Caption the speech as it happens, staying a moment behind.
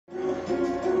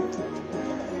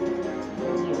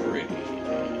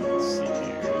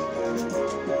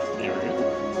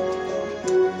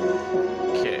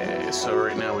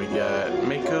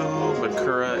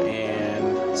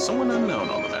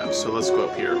so let's go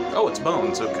up here. Oh, it's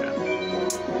bones, okay.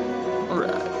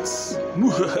 Alright.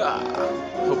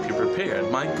 Hope you're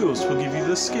prepared. My ghost will give you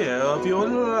the scare of your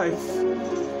life.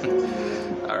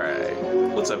 Alright.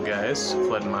 What's up, guys?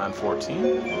 Floodmine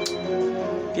 14.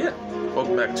 Yeah.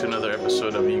 Welcome back to another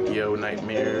episode of Yu-Gi-Oh!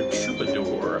 Nightmare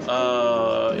Troubadour.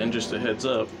 And just a heads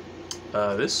up,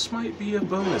 this might be a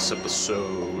bonus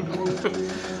episode.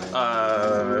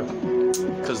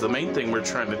 Because the main thing we're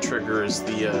trying to trigger is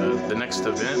the next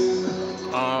event.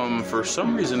 For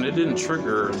some reason it didn't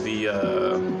trigger the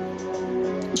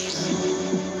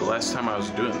last time I was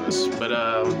doing this, but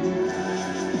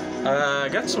I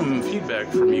got some feedback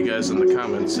from you guys in the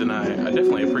comments, and I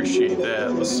definitely appreciate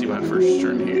that. Let's see my first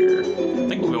turn here. I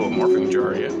think we'll go with Morphing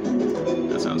Jar, yeah.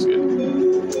 That sounds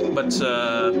good. But,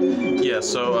 yeah,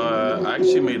 so, I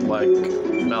actually made,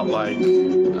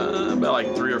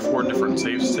 about 3 or 4 different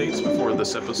save states before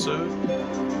this episode.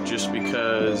 Just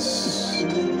because,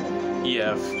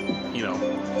 yeah,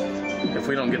 if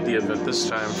we don't get the event this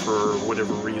time for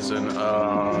whatever reason,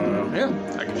 yeah,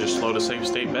 I can just load a save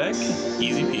state back,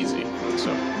 easy peasy.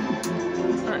 So,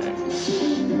 alright,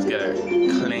 let's get a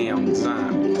clown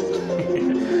zombie.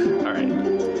 Alright,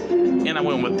 and I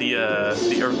went with the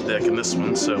Earth deck in this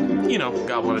one, so,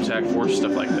 Goblin Attack Force,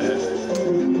 stuff like that.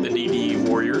 The DD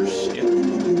Warriors, yeah.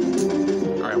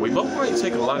 Alright, we both might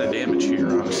take a lot of damage here,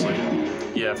 honestly.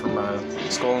 Yeah, from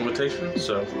Skull Invitation,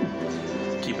 so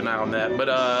keep an eye on that. But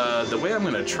the way I'm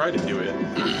going to try to do it,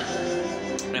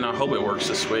 and I hope it works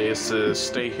this way, is to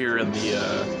stay here in the,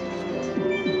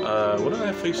 what did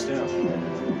I face down?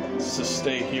 Is to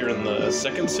stay here in the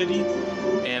second city,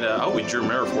 and, oh, we drew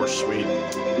Mirror Force, sweet.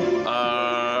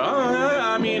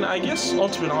 I mean, I guess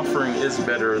Ultimate Offering is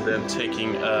better than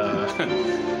taking,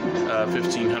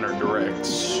 1500 direct,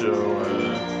 so,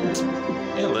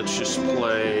 yeah, let's just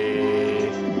play...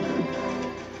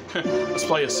 Let's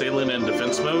play Assailant in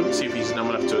defense mode, see if he's dumb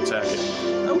enough to attack it.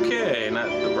 Okay, not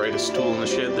the brightest tool in the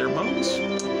shed there, Bones.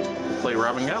 Play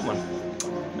Robbing Goblin.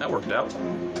 That worked out.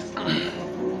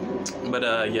 But,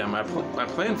 yeah, my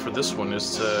plan for this one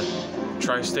is to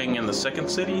try staying in the second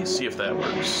city, see if that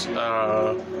works.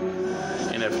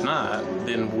 And if not,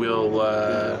 then we'll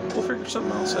figure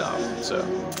something else out, so...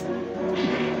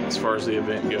 as far as the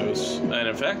event goes. And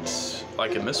in fact,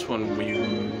 like in this one, we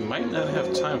might not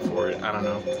have time for it. I don't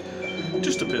know.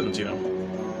 Just depends,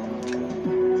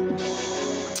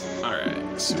 Alright,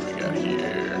 let's see what we got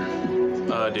here.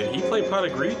 Did he play Pot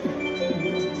of Greed?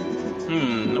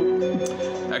 Nope.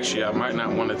 Actually, I might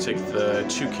not want to take the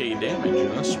 2k damage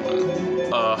in this one.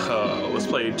 Let's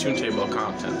play Tune Table of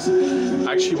Contents.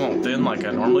 I actually won't thin like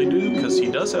I normally do, because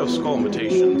he does have Skull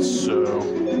Invitations, so...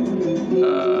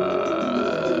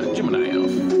 Gemini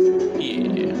Elf.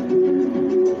 Yeah.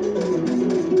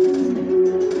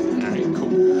 Alright,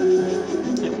 cool.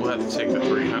 Yeah, we'll have to take the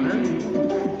 300.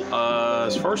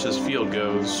 As far as his field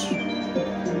goes...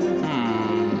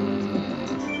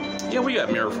 yeah, we got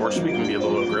Mirror Force. We can be a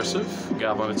little aggressive.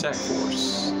 Goblin Attack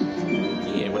Force.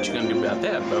 Yeah, what you gonna do about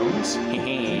that, Bones?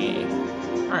 Hehe.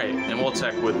 Alright, and we'll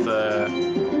attack with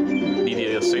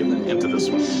DD Assailant into this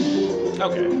one.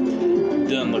 Okay.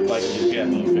 Doesn't look like he's got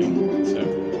anything, so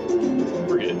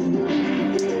we're good.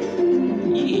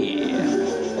 Yeah.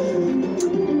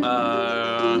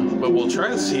 But we'll try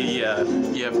to see, yeah,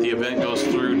 if the event goes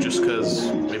through just because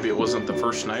maybe it wasn't the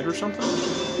first night or something.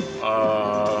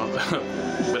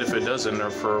 But if it doesn't, or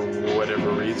for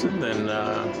whatever reason, then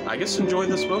I guess enjoy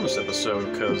this bonus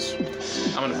episode, because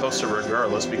I'm going to post it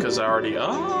regardless, because I already...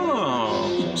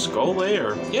 Oh, Skull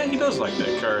Lair. Yeah, he does like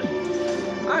that card.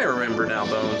 I remember now,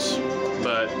 Bones.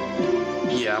 But,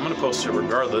 yeah, I'm going to post it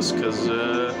regardless, because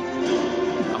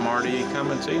I'm already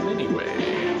commentating anyway.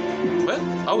 But,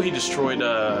 oh, he destroyed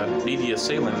DD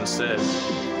Assailant instead.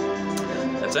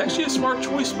 That's actually a smart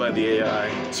choice by the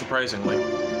AI, surprisingly.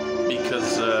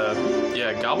 Because,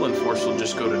 yeah, Goblin Force will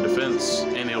just go to defense,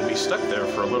 and it'll be stuck there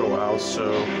for a little while,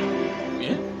 so,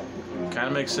 yeah. Kind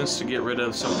of makes sense to get rid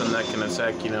of something that can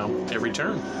attack, every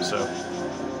turn, so...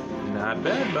 Not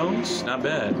bad, Bones. Not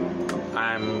bad.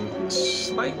 I'm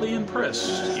slightly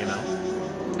impressed,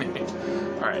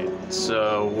 Alright,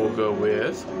 so we'll go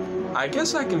with... I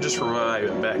guess I can just revive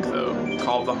it back, though.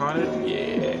 Call the Haunted?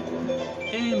 Yeah.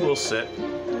 And we'll set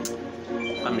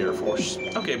a Mirror Force.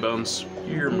 Okay, Bones.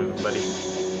 Your move, buddy.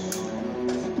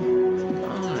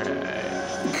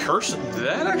 Alright. Curse...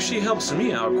 That actually helps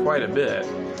me out quite a bit.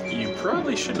 You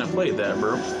probably shouldn't have played that,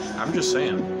 bro. I'm just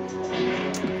saying.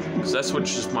 Because that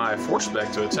switches my force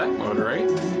back to attack mode, right?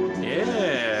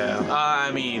 Yeah. I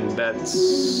mean,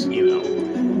 that's,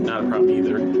 not a problem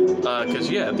either. Because,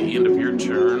 yeah, at the end of your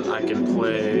turn, I can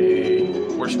play...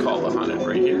 Where's Call the Haunted?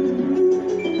 Right here.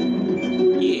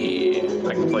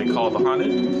 I can play Call of the Haunted.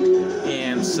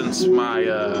 And since my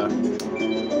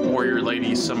warrior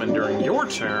lady summoned during your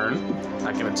turn,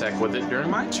 I can attack with it during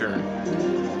my turn.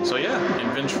 So yeah,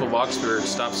 and Vengeful Box Spirit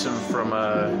stops him from,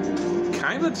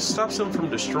 kind of stops him from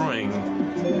destroying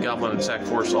Goblin Attack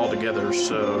Force altogether.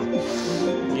 So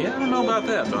yeah, I don't know about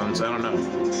that, Bones. I don't know.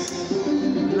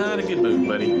 Not a good move,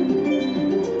 buddy.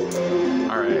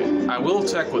 Alright, I will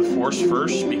attack with Force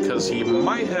first because he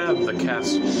might have the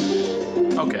castle.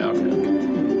 Okay.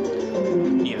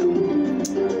 You know,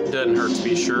 doesn't hurt to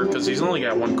be sure because he's only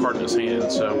got one card in his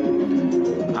hand, so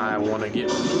I want to get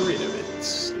rid of it.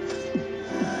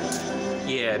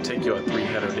 Yeah, take you at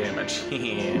 300 damage.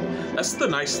 That's the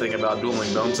nice thing about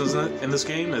dueling Bones, isn't it? In this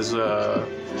game is, yeah,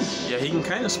 he can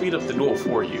kind of speed up the duel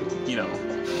for you. You know,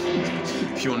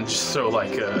 if you want to just throw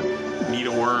like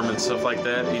Needleworm and stuff like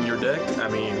that in your deck. I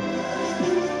mean,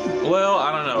 well,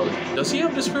 I don't know. Does he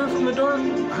have Despair from the Dark?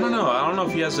 I don't know. I don't know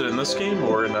if he has it in this game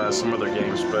or in some other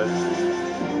games, but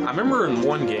I remember in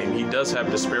one game he does have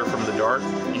Despair from the Dark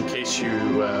in case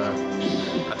you.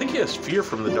 I think he has Fear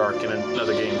from the Dark in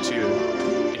another game too.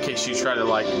 In case you try to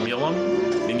like meal him,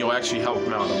 then you'll actually help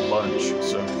him out a bunch.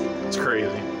 So it's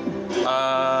crazy.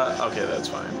 Okay, that's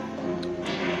fine.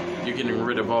 You're getting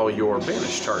rid of all your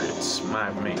banished targets, my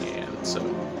man. So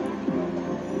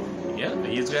yeah,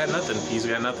 he's got nothing.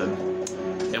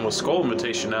 And with Skull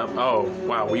Invitation up, oh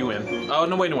wow, we win. Oh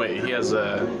no, wait. He has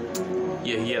yeah,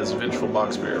 he has Vengeful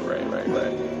Box Spirit. Right.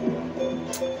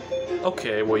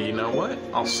 Okay, well, you know what?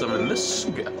 I'll summon this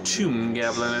Tomb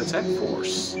Goblin Attack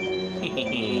Force. Alright.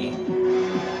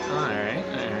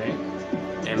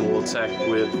 And we'll attack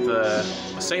with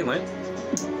Assailant.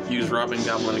 Use Robbing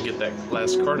Goblin to get that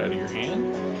last card out of your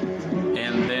hand.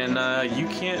 And then you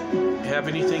can't have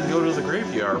anything go to the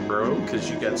graveyard, bro, because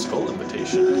you got Skull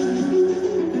Invitation.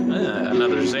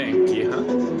 Another Zanky, huh?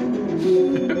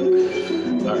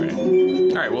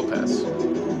 Alright, we'll pass.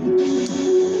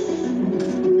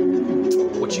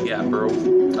 What you got, bro?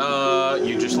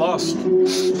 You just lost.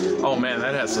 Oh man,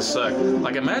 that has to suck.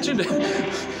 Like, imagine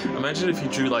if you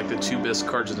drew like the two best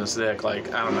cards in this deck,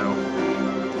 like, I don't know,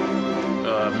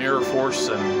 Mirror Force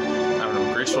and, I don't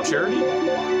know, Graceful Charity?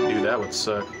 Dude, that would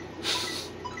suck.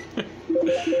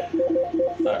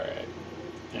 Alright,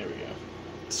 there we go.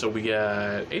 So we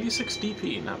got 86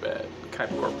 DP, not bad.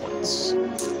 Kyber Core points.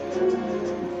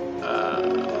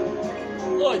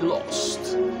 I lost.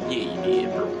 Yeah, you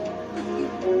did, bro.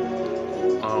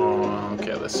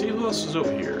 Okay, let's see who else is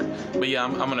over here. But yeah,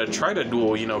 I'm gonna try to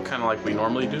duel, you know, kind of like we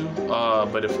normally do.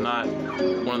 But if not,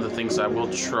 one of the things I will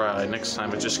try next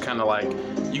time is just kind of like,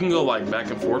 you can go like back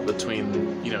and forth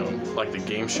between, you know, like the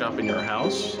game shop in your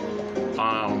house.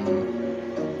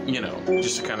 You know,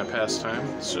 just to kind of pass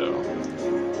time. So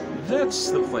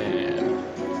that's the plan.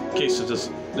 In case this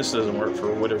doesn't work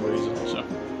for whatever reason. So,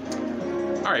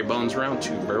 all right, Bones, round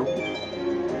 2, bro.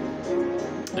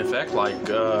 In fact, like,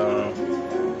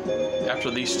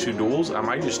 after these 2 duels, I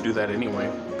might just do that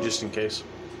anyway, just in case.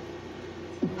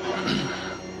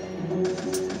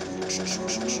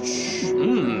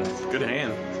 Good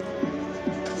hand.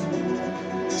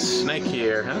 Snake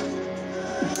here, huh?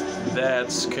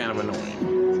 That's kind of annoying.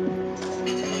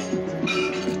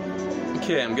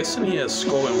 Okay, I'm guessing he has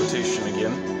Skull Invitation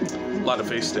again. A lot of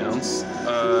face downs.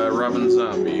 Robin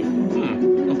Zombie.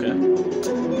 Okay.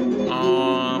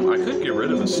 I could get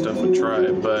rid of this stuff and try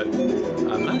it, but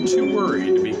I'm not too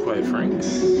worried, to be quite frank.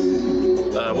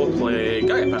 We'll play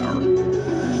Gaia Power.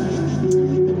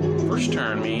 First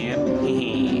turn, man.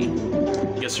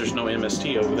 Guess there's no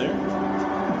MST over there.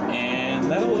 And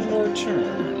that was our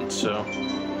turn, so...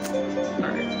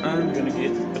 Alright, I'm gonna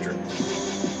get a drink.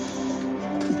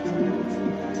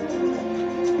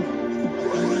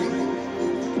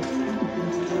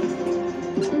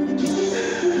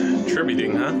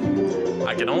 Tributing, huh?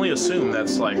 I can only assume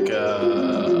that's like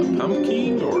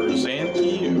pumpkin or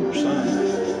Xanthi or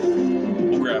something.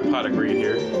 We'll grab Pot of Greed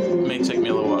here. It may take me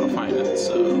a little while to find it,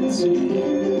 so let's see.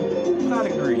 Pot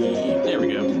of Greed. There we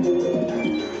go.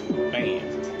 Bam.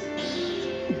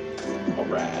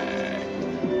 Alright.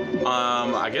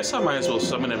 I guess I might as well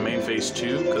summon in main phase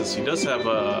 2, because he does have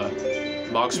a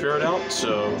Bog Spirit out,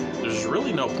 so there's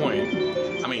really no point.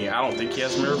 I mean, I don't think he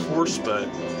has Mirror Force, but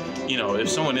you know, if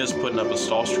someone is putting up a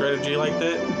stall strategy like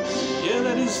that, yeah,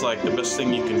 that is like the best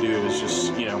thing you can do is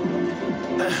just, you know,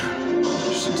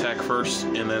 just attack first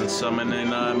and then summon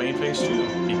in main phase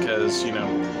 2, because, you know,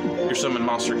 your summon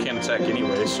monster can't attack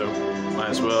anyway, so might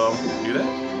as well do that.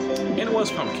 And it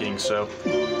was Pumpkin, so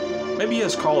maybe he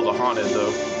has Call of the Haunted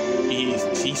though. He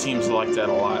seems to like that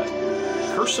a lot.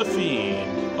 Curse of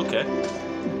Fiend. Okay.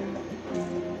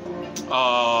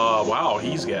 Wow,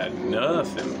 he's got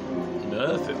nothing.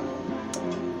 Nothing.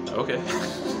 Okay.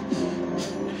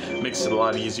 Makes it a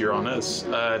lot easier on us.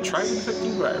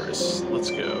 Tribe-infecting virus. Let's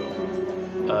go.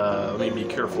 Let me be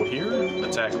careful here.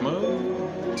 Attack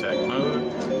mode. Attack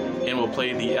mode. And we'll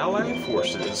play the allied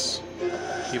forces.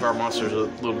 Give our monsters a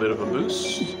little bit of a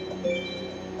boost.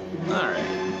 Alright.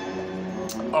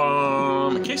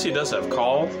 In case he does have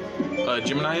call,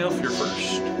 Gemini Elf, you're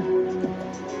first.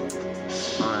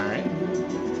 Alright.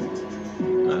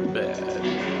 Not bad.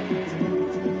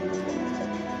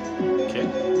 Okay.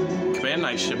 Command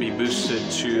Knight should be boosted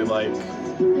to, like,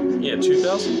 yeah,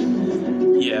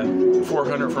 2,000? Yeah,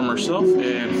 400 from herself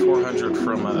and 400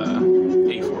 from,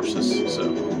 A forces,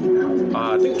 so.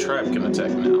 I think Tribe can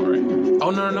attack now, right?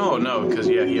 Oh, no, because,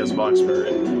 yeah, he has Box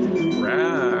Spirit.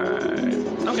 Right.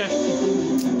 Okay.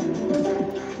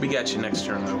 We got you next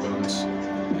turn, though, Bones.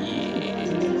 Yeah.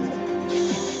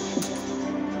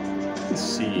 Let's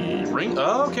see. Ring.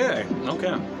 Oh, okay.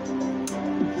 Okay.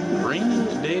 Ring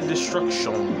de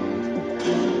Destruction.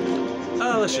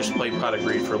 Let's just play Pot of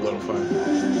Greed for a little fun.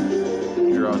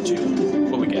 Draw 2.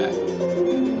 What we got?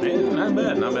 Man, not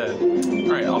bad, not bad.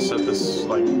 Alright, I'll set this,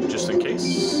 like, just in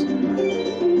case.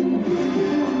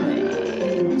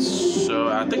 Alright. So,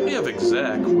 I think we have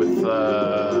exact with,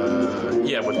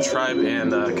 yeah, with Tribe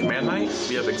and Command Knight,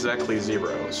 we have exactly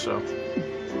 0, so.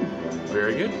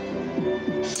 Very good.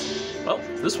 Well,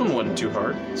 this one wasn't too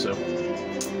hard, so.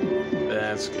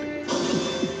 That's good.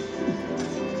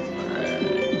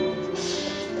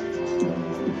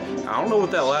 I don't know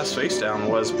what that last face down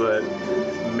was, but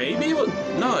maybe it was,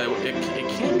 no, it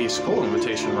can't be Skull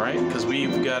Invitation, right? Because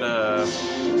we've got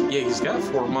yeah, he's got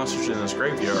 4 monsters in his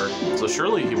graveyard, so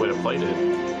surely he would have played it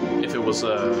if it was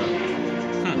if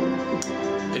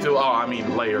it, oh, I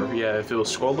mean Lair, yeah, if it was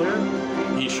Skull Lair,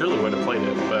 he surely would have played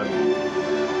it, but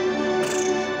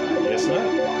I guess not.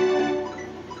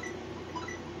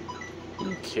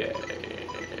 Okay,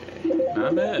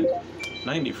 not bad,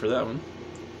 90 for that one.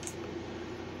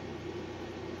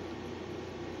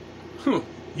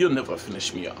 You'll never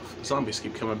finish me off. Zombies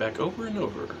keep coming back over and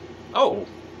over. Oh,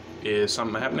 is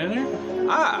something happening here?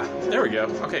 Ah, there we go.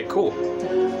 Okay, cool.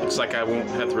 Looks like I won't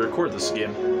have to record this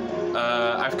again.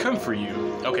 I've come for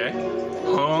you. Okay.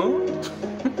 Huh?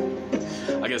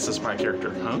 I guess that's my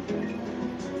character, huh?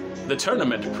 The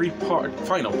tournament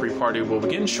final pre-party will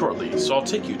begin shortly, so I'll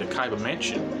take you to Kaiba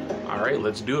Mansion. Alright,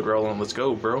 let's do it, Roland. Let's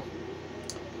go, bro.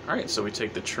 Alright, so we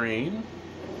take the train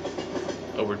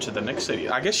over to the next city.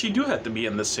 I guess you do have to be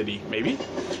in this city, maybe?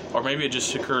 Or maybe it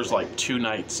just occurs like 2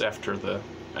 nights after the...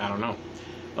 I don't know.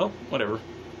 Oh, whatever.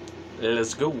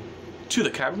 Let's go to the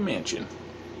Kaiba Mansion.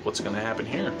 What's gonna happen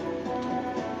here?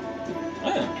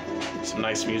 Ah, some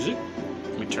nice music.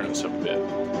 Let me turn this up a bit.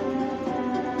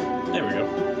 There we go.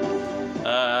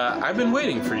 I've been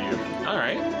waiting for you.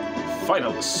 Alright.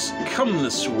 Finalists, come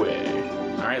this way.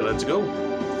 Alright, let's go.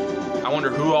 I wonder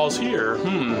who all's here.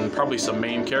 Probably some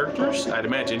main characters, I'd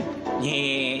imagine.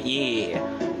 Yeah.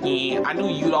 I knew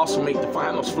you'd also make the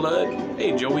finals, Flood.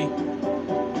 Hey, Joey.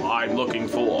 I'm looking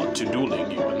forward to dueling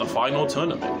you in the final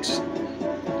tournament.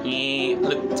 Yeah,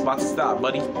 look, it's about to start,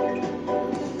 buddy.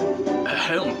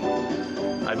 Ahem.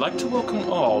 I'd like to welcome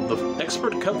all the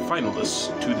Expert Cup finalists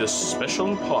to this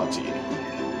special party.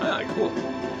 Ah, cool.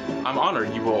 I'm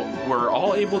honored you were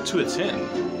all able to attend.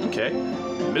 Okay.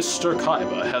 Mr.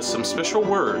 Kaiba has some special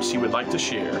words he would like to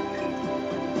share.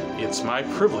 It's my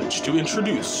privilege to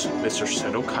introduce Mr.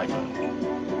 Seto Kaiba.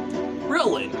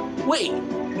 Roland, wait!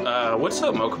 What's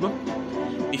up, Mokuba?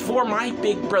 Before my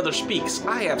big brother speaks,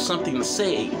 I have something to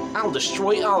say. I'll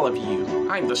destroy all of you.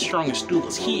 I'm the strongest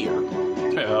duelist here.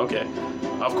 Okay.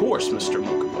 Of course, Mr.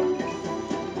 Mokuba.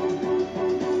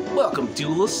 Welcome,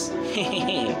 duelists.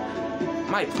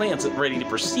 My plan's ready to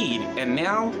proceed, and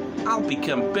now I'll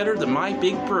become better than my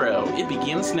big bro. It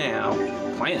begins now.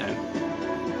 Plan?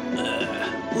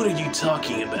 What are you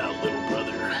talking about, little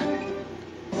brother?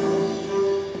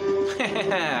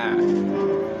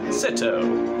 Seto.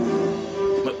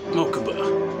 Mokuba,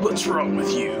 what's wrong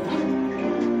with you?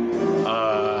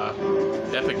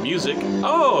 Epic music.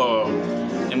 Oh!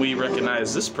 And we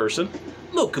recognize this person.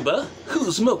 Mokuba?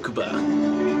 Who's Mokuba?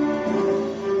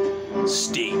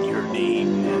 State your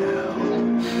name now.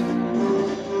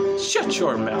 Shut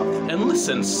your mouth and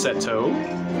listen, Seto.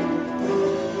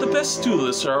 The best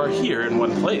duelists are here in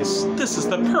one place. This is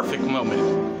the perfect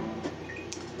moment.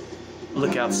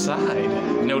 Look outside.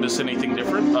 Notice anything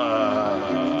different?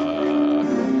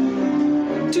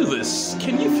 Duelists,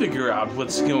 can you figure out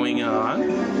what's going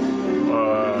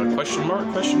on? Question mark,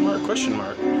 question mark, question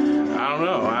mark. I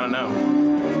don't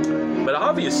know. But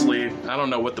obviously, I don't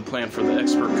know what the plan for the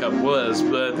Expert Cup was,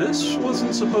 but this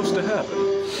wasn't supposed to happen.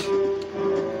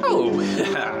 Oh,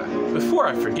 Before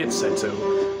I forget,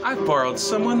 Seto, I've borrowed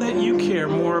someone that you care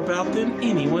more about than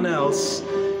anyone else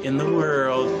in the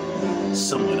world.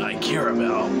 Someone I care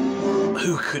about?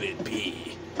 Who could it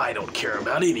be? I don't care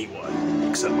about anyone,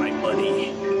 except my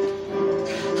money.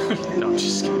 No, I'm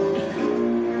just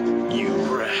kidding. You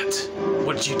rat.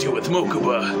 What did you do with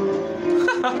Mokuba?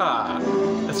 Haha,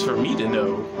 that's for me to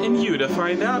know, and you to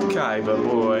find out, Kaiba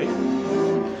boy.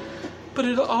 But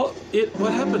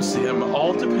what happens to him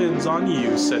all depends on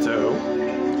you, Seto.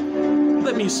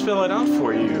 Let me spell it out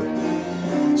for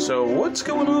you. So what's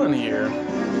going on here?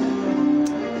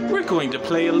 We're going to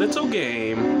play a little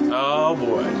game. Oh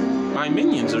boy. My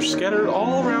minions are scattered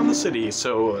all around the city,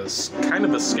 so it's kind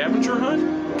of a scavenger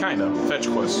hunt? Kinda. Fetch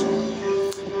quest.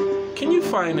 Can you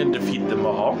find and defeat them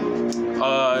all?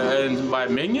 And by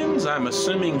minions, I'm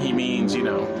assuming he means, you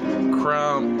know,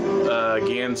 Crump,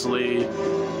 Gansley,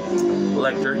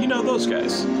 Lecter, you know, those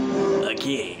guys. A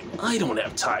game? I don't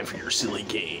have time for your silly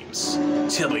games.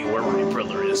 Tell me where my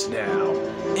brother is now,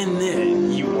 and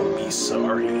then you won't be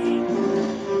sorry.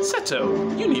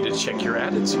 Seto, you need to check your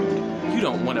attitude. You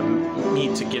don't want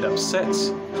me to get upset.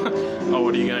 Oh,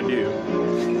 what are you gonna do?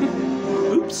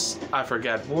 Oops, I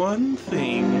forgot one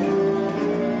thing.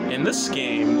 In this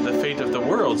game, the fate of the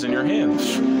world's in your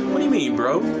hands. What do you mean,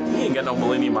 bro? You ain't got no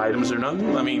Millennium items or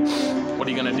nothing. I mean, what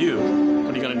are you gonna do?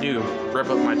 What are you gonna do? Rip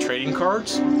up my trading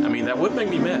cards? I mean, that would make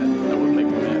me mad. That would make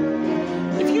me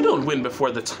mad. If you don't win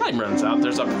before the time runs out,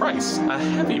 there's a price. A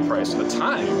heavy price. A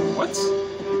time. What?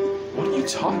 What are you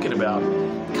talking about?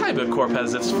 Kaiba Corp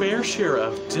has its fair share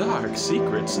of dark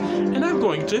secrets, and I'm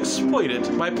going to exploit it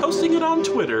by posting it on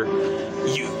Twitter.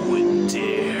 You wouldn't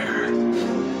dare.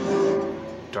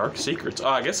 Dark secrets? Oh,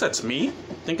 I guess that's me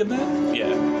thinking that?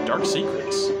 Yeah, dark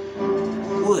secrets.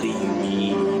 What do you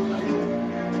mean?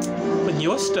 When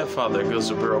your stepfather,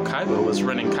 Gozaburo Kaiba, was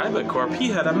running Kaiba Corp, he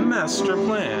had a master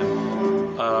plan.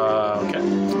 Okay.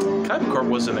 Kaiba Corp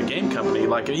wasn't a game company.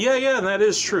 Like, yeah, that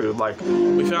is true. Like,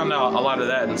 we found out a lot of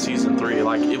that in Season 3.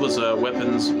 Like, it was a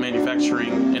weapons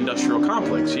manufacturing industrial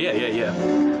complex. Yeah.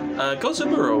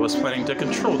 Gozaburo was planning to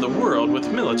control the world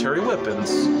with military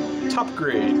weapons. Top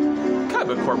grade.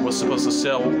 Kaiba Corp was supposed to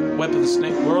sell weapons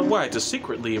worldwide to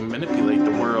secretly manipulate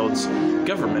the world's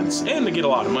governments and to get a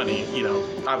lot of money, you know,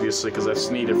 obviously, because that's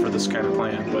needed for this kind of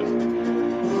plan, but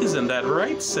isn't that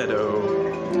right, Seto?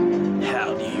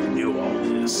 How do you know all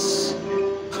this?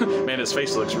 Man, his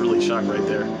face looks really shocked right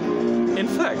there. In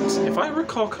fact, if I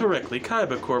recall correctly,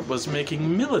 Kaiba Corp was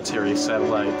making military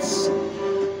satellites.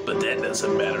 But that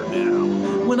doesn't matter now.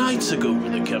 When I took over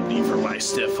the company for my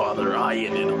stepfather, I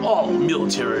ended all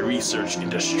military research and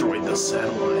destroyed the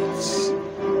satellites.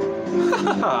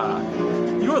 Haha!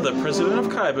 You're the president of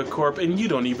Kaiba Corp and you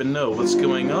don't even know what's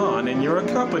going on in your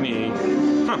company.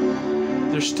 Huh.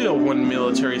 There's still one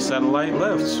military satellite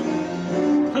left.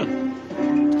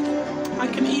 I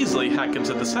can easily hack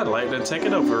into the satellite and take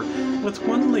it over. With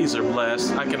one laser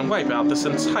blast, I can wipe out this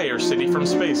entire city from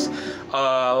space.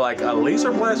 Like a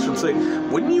laser blast from space?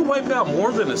 Wouldn't you wipe out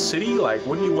more than a city? Like,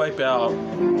 wouldn't you wipe out,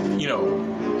 you know,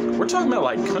 we're talking about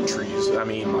like countries, I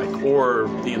mean, like, or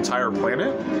the entire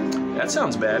planet? That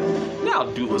sounds bad. Now,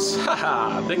 duelists,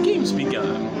 haha, the game's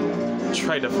begun.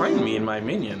 Try to find me and my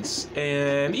minions.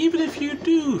 And even if you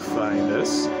do find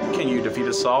us, can you defeat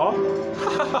us all?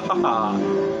 Ha ha ha ha.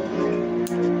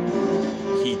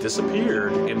 He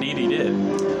disappeared. Indeed he did.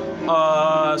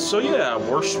 So yeah,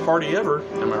 worst party ever.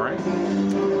 Am I right?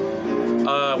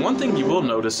 One thing you will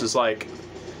notice is like,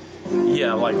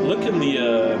 yeah, like look in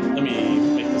the, let me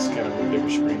make this kind of a bigger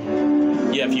screen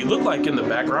here. Yeah, if you look like in the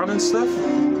background and stuff,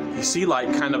 you see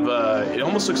like kind of it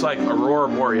almost looks like Aurora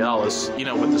Borealis, you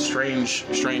know, with the strange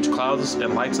clouds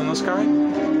and lights in the sky.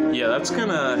 Yeah, that's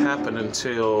gonna happen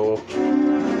until,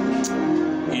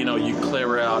 you know, you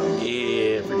clear out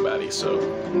everybody. So,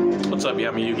 what's up,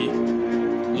 Yami Yugi?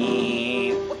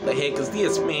 What the heck is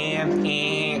this, man?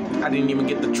 I didn't even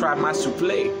get to try my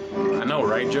souffle. I know,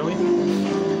 right, Joey?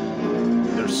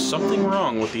 There's something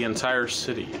wrong with the entire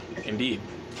city. Indeed.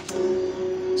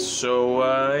 So,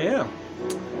 yeah.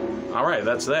 Alright,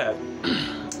 that's that.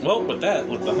 Well, with that,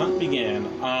 let the hunt begin.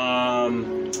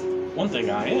 One thing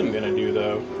I am going to do,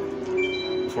 though,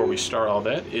 before we start all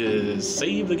that, is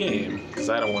save the game. Because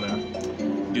I don't want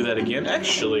to do that again.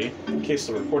 Actually, in case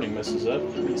the recording messes up,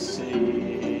 let me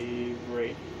save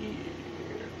right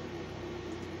here.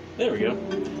 There we go.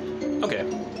 Okay.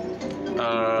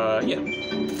 Yeah.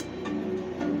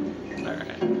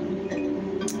 Alright.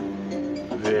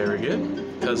 Very good.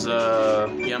 Because,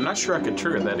 yeah, I'm not sure I could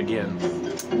trigger that again.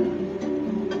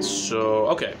 So,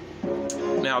 okay.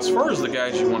 Now, as far as the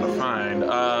guys you want to find,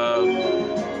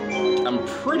 I'm I'm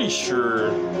pretty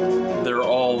sure they're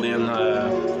all in,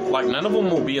 like none of them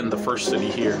will be in the first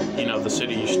city here. You know, the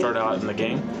city you start out in the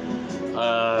game.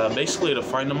 Basically to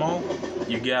find them all,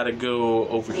 you gotta go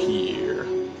over here.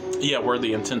 Yeah, where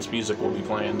the intense music will be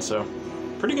playing, so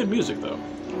pretty good music though.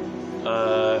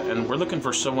 And we're looking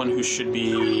for someone who should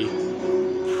be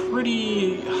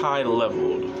pretty high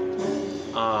leveled.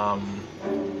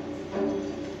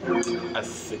 I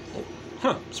think,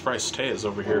 surprised Taya's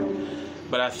over here.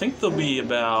 But I think they'll be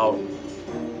about,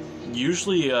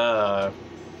 usually they'll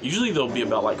be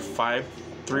about like 3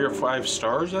 or 5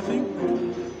 stars, I think.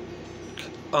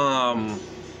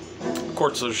 Of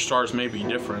course, their stars may be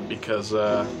different because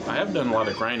I have done a lot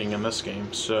of grinding in this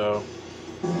game, so.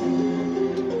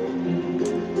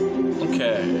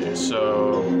 Okay,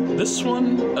 so this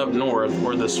one up north,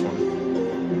 or this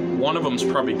one. One of them's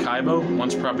probably Kaibo,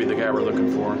 one's probably the guy we're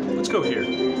looking for. Let's go here.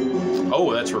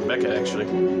 Oh, that's Rebecca, actually.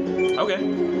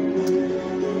 Okay.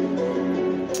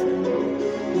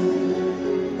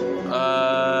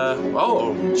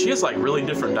 Oh, she has like really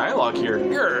different dialogue here.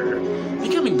 Grr,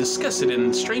 becoming disgusted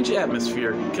in strange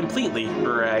atmosphere completely,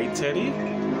 right, Teddy?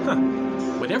 Huh.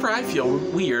 Whenever I feel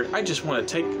weird, I just want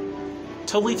to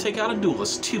totally take out a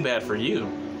duelist. Too bad for you.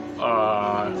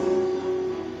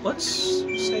 Let's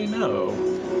say no.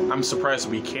 I'm surprised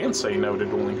we can say no to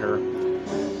dueling her,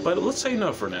 but let's say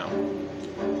no for now.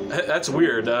 That's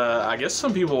weird. I guess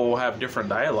some people will have different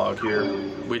dialogue here,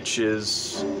 which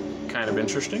is kind of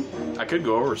interesting. I could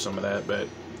go over some of that, but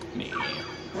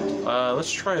nah.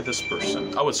 Let's try this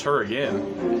person. Oh, it's her again.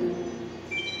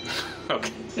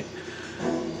 Okay.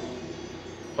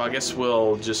 Well, I guess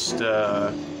we'll just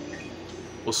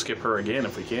we'll skip her again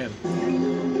if we can.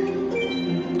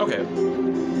 Okay.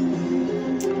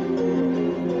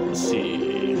 Let's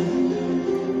see.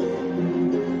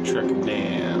 Track him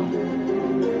down.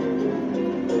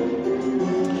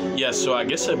 Yeah, so I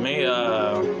guess it may,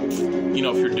 you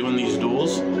know, if you're doing these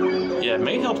duels, yeah, it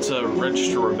may help to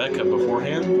register Rebecca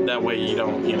beforehand. That way you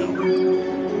don't, you know,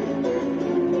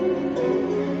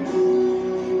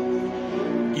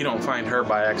 you don't find her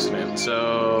by accident.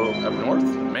 So, up north?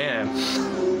 Man.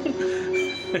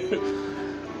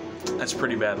 That's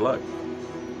pretty bad luck.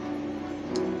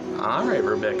 Alright,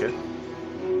 Rebecca.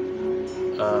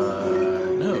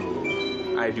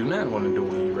 No. I do not want to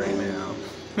duel you right now.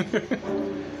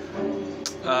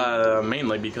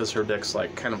 Mainly because her deck's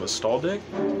like kind of a stall deck.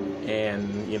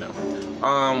 And, you know.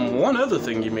 One other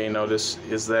thing you may notice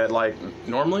is that, like,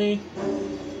 normally,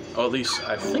 oh, at least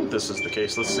I think this is the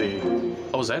case. Let's see.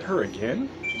 Oh, is that her again?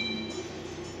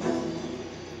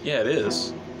 Yeah, it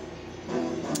is.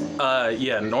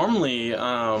 Yeah, normally,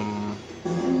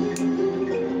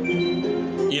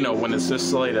 you know, when it's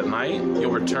this late at night,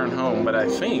 you'll return home, but I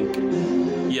think,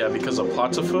 yeah, because of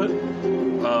plots afoot,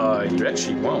 you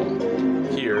actually won't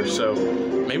here, so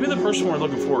maybe the person we're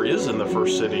looking for is in the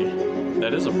first city.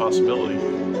 That is a possibility.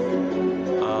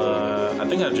 I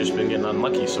think I've just been getting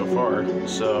unlucky so far,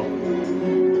 so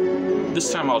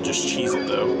this time I'll just cheese it,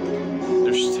 though.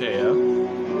 There's Taya.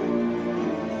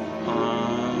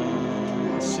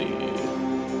 Let's see.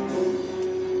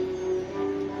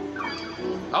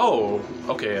 Oh,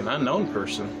 okay, an unknown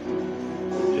person.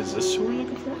 Is this who we're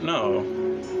looking for? No.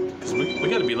 Because we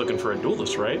gotta be looking for a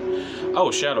duelist, right?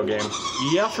 Oh, Shadow Game.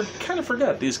 Yeah, I kind of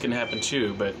forgot these can happen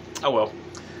too, but oh well.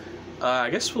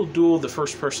 I guess we'll duel the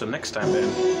first person next time then.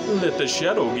 Let the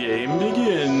Shadow Game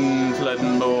begin,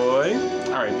 Flooding Boy.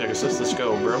 Alright, Pegasus, let's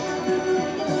go, bro.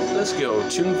 Let's go,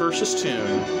 tune versus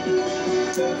tune.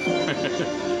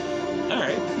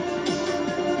 Alright.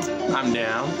 I'm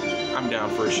down. I'm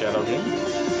down for a Shadow Game.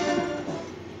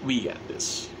 We got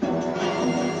this.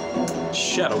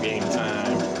 Shadow Game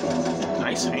time.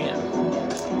 Nice hand.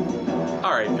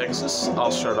 Alright, Pegasus,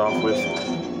 I'll start off with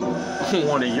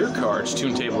one of your cards,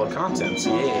 Tune Table of Contents.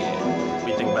 Yeah. What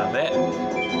do you think about that?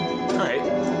 Alright,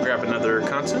 grab another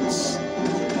Contents.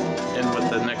 And with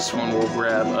the next one, we'll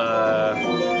grab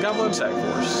Goblin Attack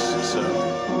Force. So,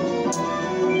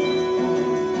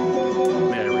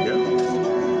 there we go.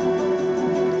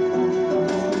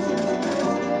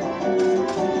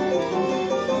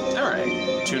 Alright,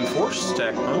 Tune Force,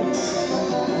 Stack Bone.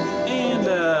 And,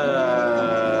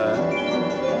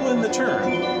 win the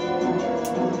turn.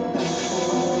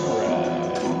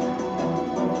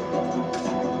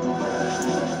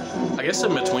 I guess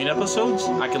in between episodes,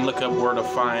 I can look up where to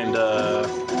find,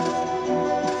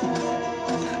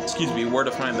 where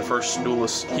to find the first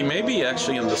duelist. He may be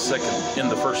actually in the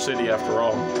first city after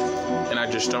all, and I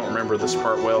just don't remember this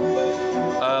part well.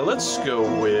 Let's go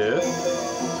with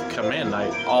Command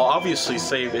Knight. I'll obviously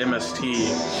save MST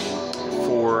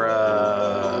for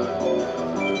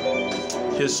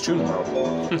his tune world.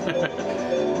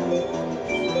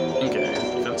 Okay,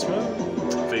 defense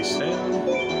mode, face down.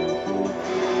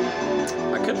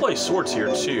 I could play swords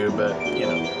here too, but you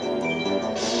know.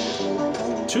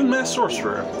 Tune Mass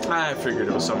Sorcerer. I figured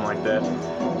it was something like that.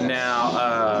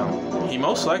 Now, he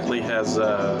most likely has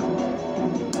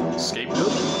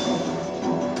Scapegoat.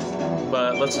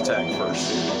 But let's attack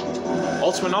first.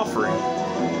 Ultimate Offering.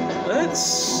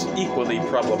 That's equally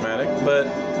problematic, but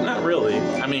not really.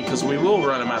 I mean, because we will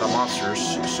run him out of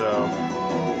monsters, so...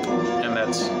 And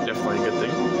that's definitely a good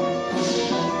thing.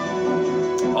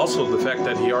 Also, the fact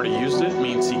that he already used it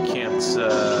means he can't,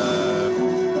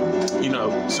 you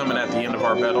know, summon at the end of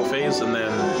our battle phase and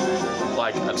then,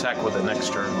 like, attack with it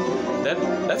next turn.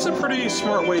 That's a pretty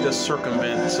smart way to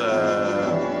circumvent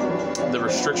the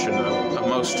restriction of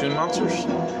most tune monsters.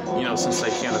 You know, since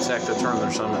they can't attack the turn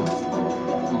they're summoned.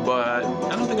 But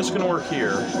I don't think it's going to work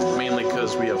here, mainly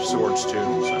because we have swords too.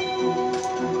 So.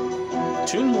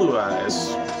 Tune Blue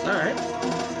Eyes. Alright.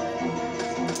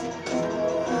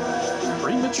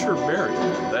 Premature Burial.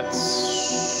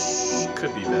 That's...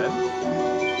 could be bad.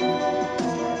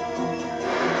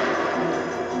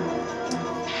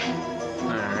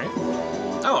 Alright.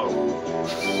 Oh!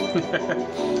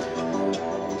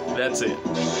 That's it.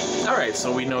 Alright,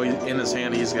 so we know in his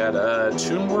hand he's got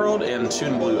Tune World and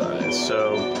Tune Blue Eyes,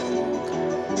 so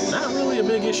not really a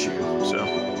big issue, so.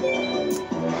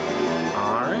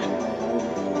 Alright.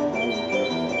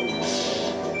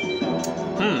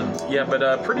 Yeah,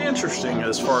 but pretty interesting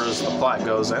as far as the plot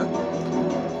goes, huh?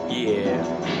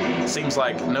 Yeah. Seems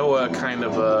like Noah kind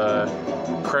of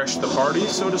crashed the party,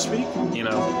 so to speak, you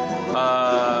know.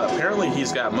 Apparently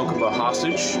he's got Mokuba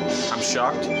hostage. I'm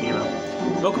shocked, you know.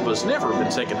 Mokuba's never been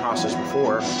taken hostage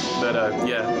before, but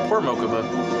yeah, poor Mokuba.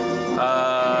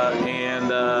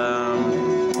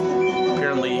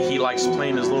 Apparently he likes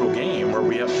playing his little game where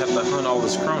we have to hunt all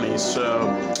his cronies, so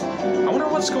I wonder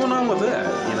what's going on with that,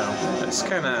 you know. That's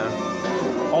kind of,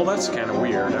 oh, that's kind of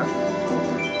weird, huh?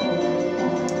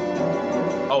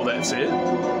 Oh, that's it?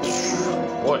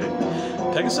 Boy,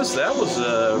 Pegasus, that was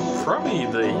probably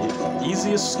the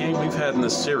easiest game we've had in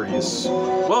this series.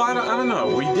 Well, I don't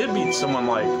know. We did beat someone,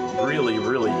 like, really,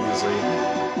 really easily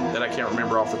that I can't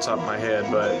remember off the top of my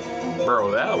head, but,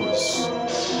 bro, that was...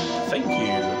 Thank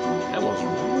you. That was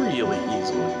really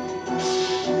easy.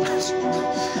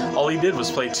 All he did was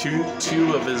play two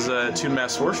of his Tune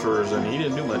Mass Sorcerers, and he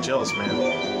didn't do much else, man.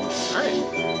 Alright.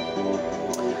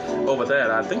 Well, with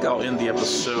that, I think I'll end the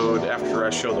episode after I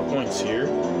show the points here.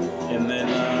 And then,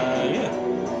 yeah.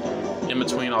 In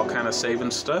between, I'll kind of save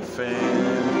and stuff and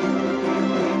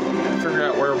figure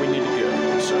out where we need to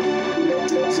go. So,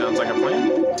 sounds like a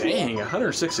plan. Dang,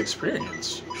 106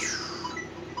 experience.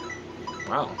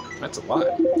 Wow, that's a lot.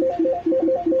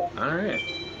 Alright.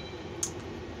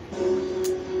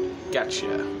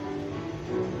 Gotcha.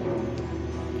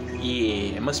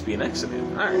 Yeah, it must be an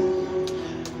accident. Alright.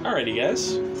 Alrighty,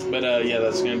 guys. But, yeah,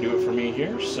 that's going to do it for me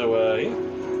here. So, yeah.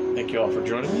 Thank you all for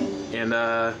joining me. And,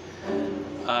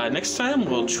 next time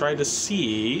we'll try to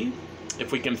see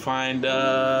if we can find,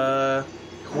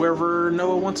 whoever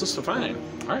Noah wants us to find.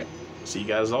 Alright. See you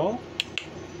guys all.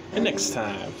 And next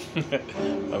time.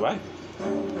 Bye-bye.